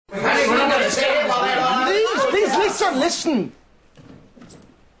on, listen.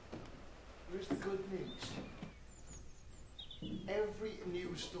 Here's the good news. Every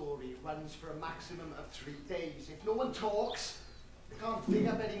news story runs for a maximum of 3 days. If no one talks, they can't dig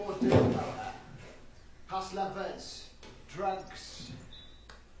up any more dirt about her. Past lovers, drugs,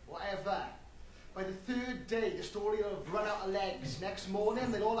 whatever. By the 3rd day, the story will have run out of legs. Next morning,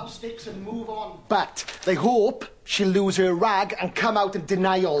 they'll all have sticks and move on. But they hope she'll lose her rag and come out and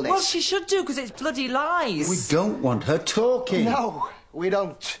deny all this. Well, she should do, because it's bloody lies. We don't want her talking. No, we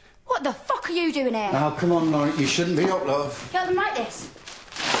don't. What the fuck are you doing here? Oh, come on, Lauren. You shouldn't be up, love. You let them write this.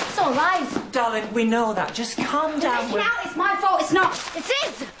 It's all lies. Darling, we know that. Just calm down. It's out. It's my fault. It's not. It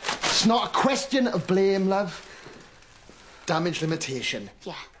is. It's not a question of blame, love. Damage limitation.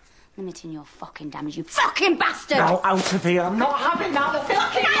 Yeah. Limiting your fucking damage, you fucking bastard! Now, out of here. I'm not having that.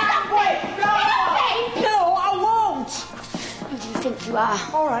 Fucking No, I won't. Who do you think you are?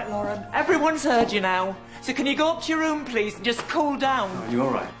 All right, Lauren. Everyone's heard you now. So can you go up to your room, please, and just cool down? Are you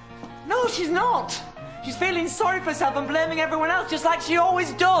all right? No, she's not. She's feeling sorry for herself and blaming everyone else, just like she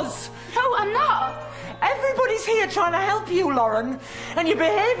always does. No, I'm not. Everybody's here trying to help you, Lauren. And you're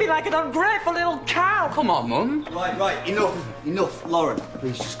behaving like an ungrateful little cow. Come on, Mum. Right. Enough. Lauren,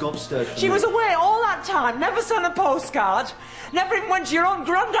 please just go upstairs. She was away all that time, never sent a postcard, never even went to your own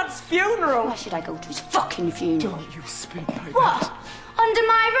granddad's funeral. Why should I go to his fucking funeral? Don't you speak like What? that. Under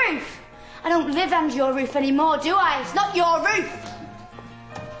my roof? I don't live under your roof anymore, do I? It's not your roof.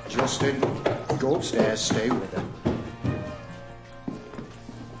 Justin, go upstairs, stay with her.